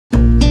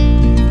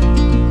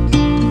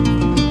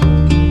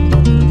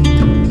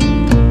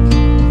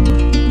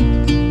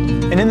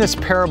this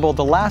parable,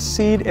 the last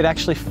seed, it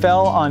actually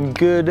fell on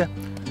good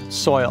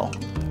soil.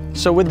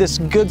 So with this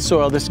good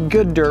soil, this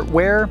good dirt,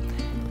 where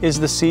is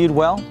the seed?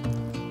 Well,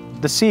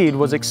 the seed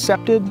was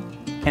accepted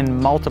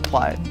and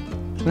multiplied.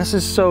 And this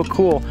is so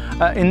cool.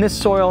 In this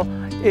soil,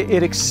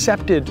 it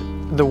accepted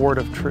the word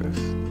of truth.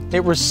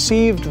 It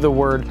received the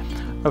word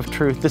of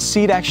truth. The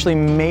seed actually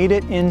made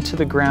it into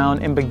the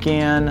ground and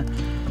began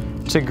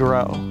to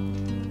grow.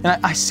 And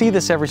I see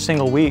this every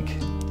single week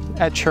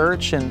at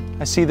church, and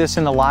I see this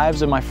in the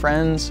lives of my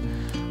friends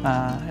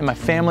and my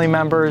family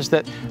members,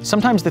 that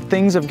sometimes the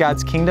things of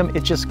God's kingdom,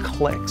 it just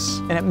clicks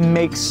and it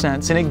makes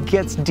sense and it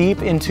gets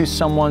deep into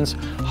someone's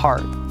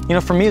heart. You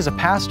know, for me as a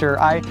pastor,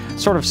 I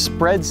sort of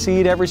spread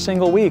seed every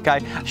single week. I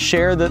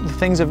share the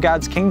things of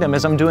God's kingdom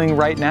as I'm doing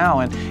right now.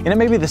 And it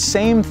may be the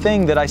same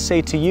thing that I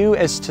say to you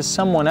as to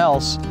someone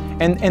else,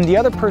 and the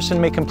other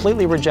person may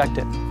completely reject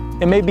it.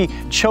 It may be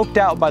choked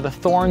out by the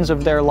thorns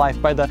of their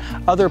life, by the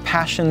other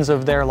passions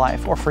of their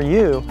life. Or for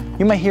you,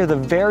 you may hear the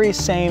very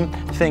same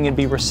thing and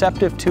be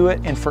receptive to it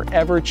and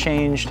forever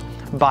changed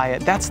by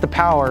it. That's the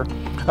power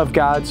of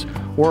God's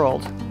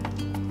world.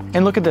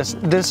 And look at this.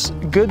 This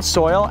good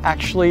soil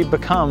actually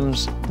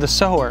becomes the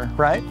sower,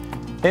 right?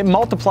 It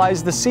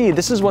multiplies the seed.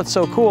 This is what's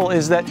so cool,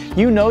 is that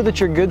you know that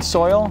you're good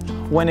soil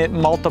when it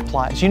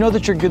multiplies. You know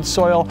that you're good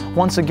soil,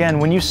 once again,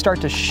 when you start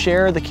to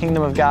share the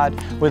kingdom of God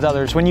with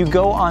others, when you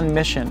go on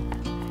mission.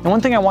 And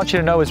one thing I want you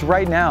to know is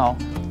right now,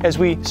 as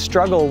we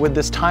struggle with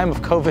this time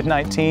of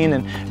COVID-19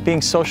 and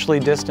being socially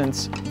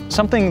distanced,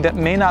 something that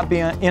may not be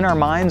in our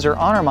minds or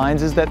on our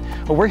minds is that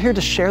we're here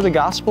to share the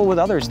gospel with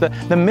others.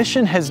 The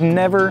mission has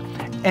never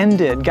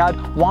ended.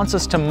 God wants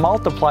us to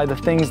multiply the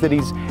things that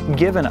He's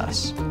given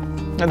us.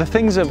 Now, the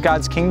things of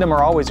God's kingdom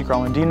are always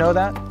growing. Do you know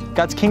that?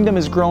 God's kingdom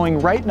is growing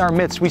right in our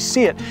midst. We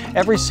see it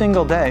every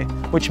single day,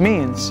 which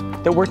means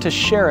that we're to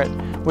share it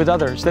with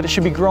others, that it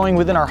should be growing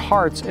within our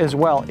hearts as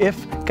well.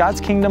 If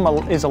God's kingdom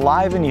is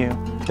alive in you,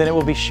 then it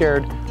will be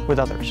shared with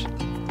others.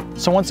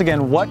 So once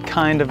again, what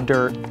kind of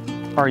dirt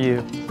are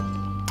you?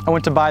 I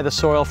went to buy the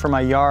soil for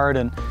my yard,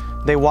 and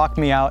they walked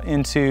me out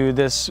into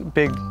this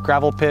big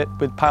gravel pit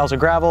with piles of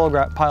gravel,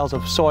 piles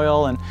of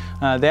soil,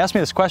 and they asked me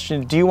this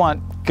question: do you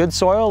want good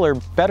soil or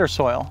better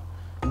soil?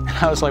 And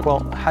I was like, well,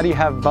 how do you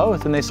have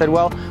both? And they said,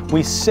 well,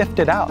 we sift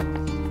it out.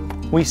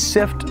 We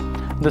sift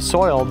the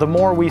soil. The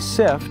more we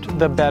sift,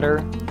 the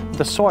better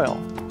the soil.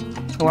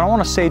 And what I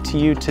want to say to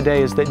you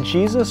today is that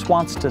Jesus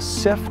wants to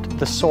sift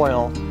the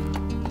soil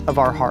of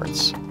our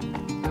hearts.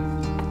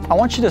 I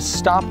want you to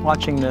stop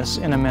watching this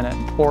in a minute,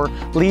 or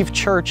leave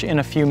church in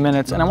a few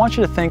minutes, and I want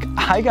you to think,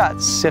 I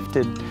got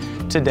sifted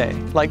today.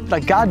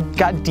 Like God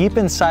got deep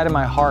inside of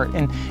my heart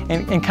and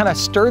kind of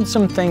stirred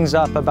some things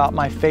up about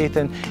my faith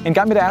and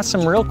got me to ask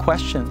some real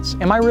questions.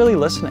 Am I really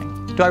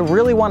listening? Do I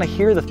really want to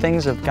hear the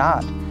things of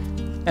God?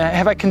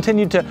 Have I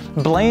continued to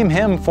blame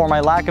Him for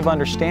my lack of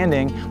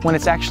understanding when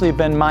it's actually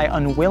been my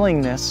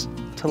unwillingness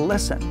to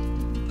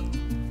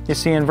listen? You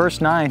see, in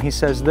verse 9, he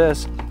says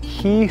this: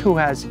 he who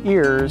has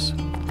ears,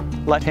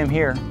 let him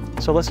hear.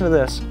 So listen to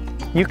this.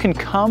 You can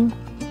come,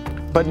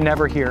 but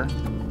never hear.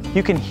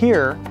 You can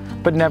hear,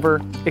 but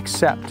never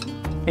accept.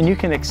 And you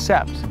can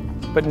accept,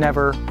 but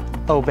never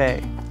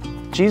obey.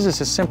 Jesus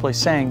is simply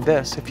saying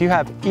this: if you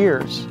have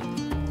ears,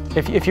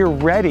 if you're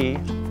ready,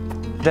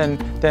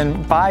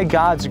 then by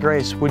God's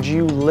grace, would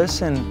you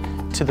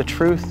listen to the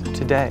truth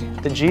today?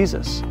 That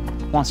Jesus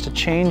wants to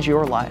change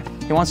your life.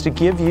 He wants to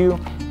give you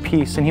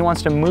peace, and He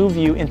wants to move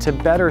you into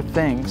better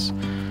things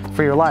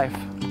for your life.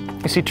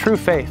 You see, true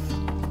faith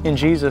in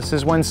Jesus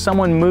is when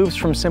someone moves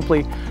from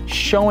simply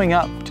showing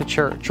up to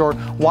church or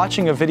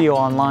watching a video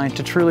online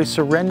to truly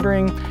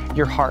surrendering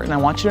your heart. And I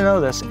want you to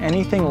know this: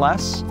 anything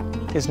less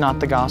is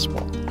not the gospel.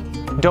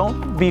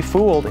 Don't be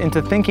fooled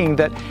into thinking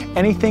that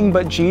anything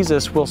but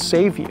Jesus will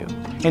save you.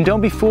 And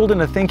don't be fooled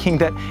into thinking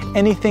that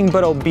anything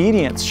but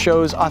obedience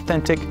shows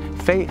authentic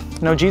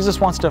faith. No, Jesus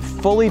wants to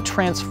fully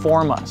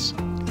transform us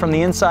from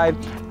the inside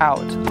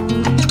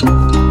out.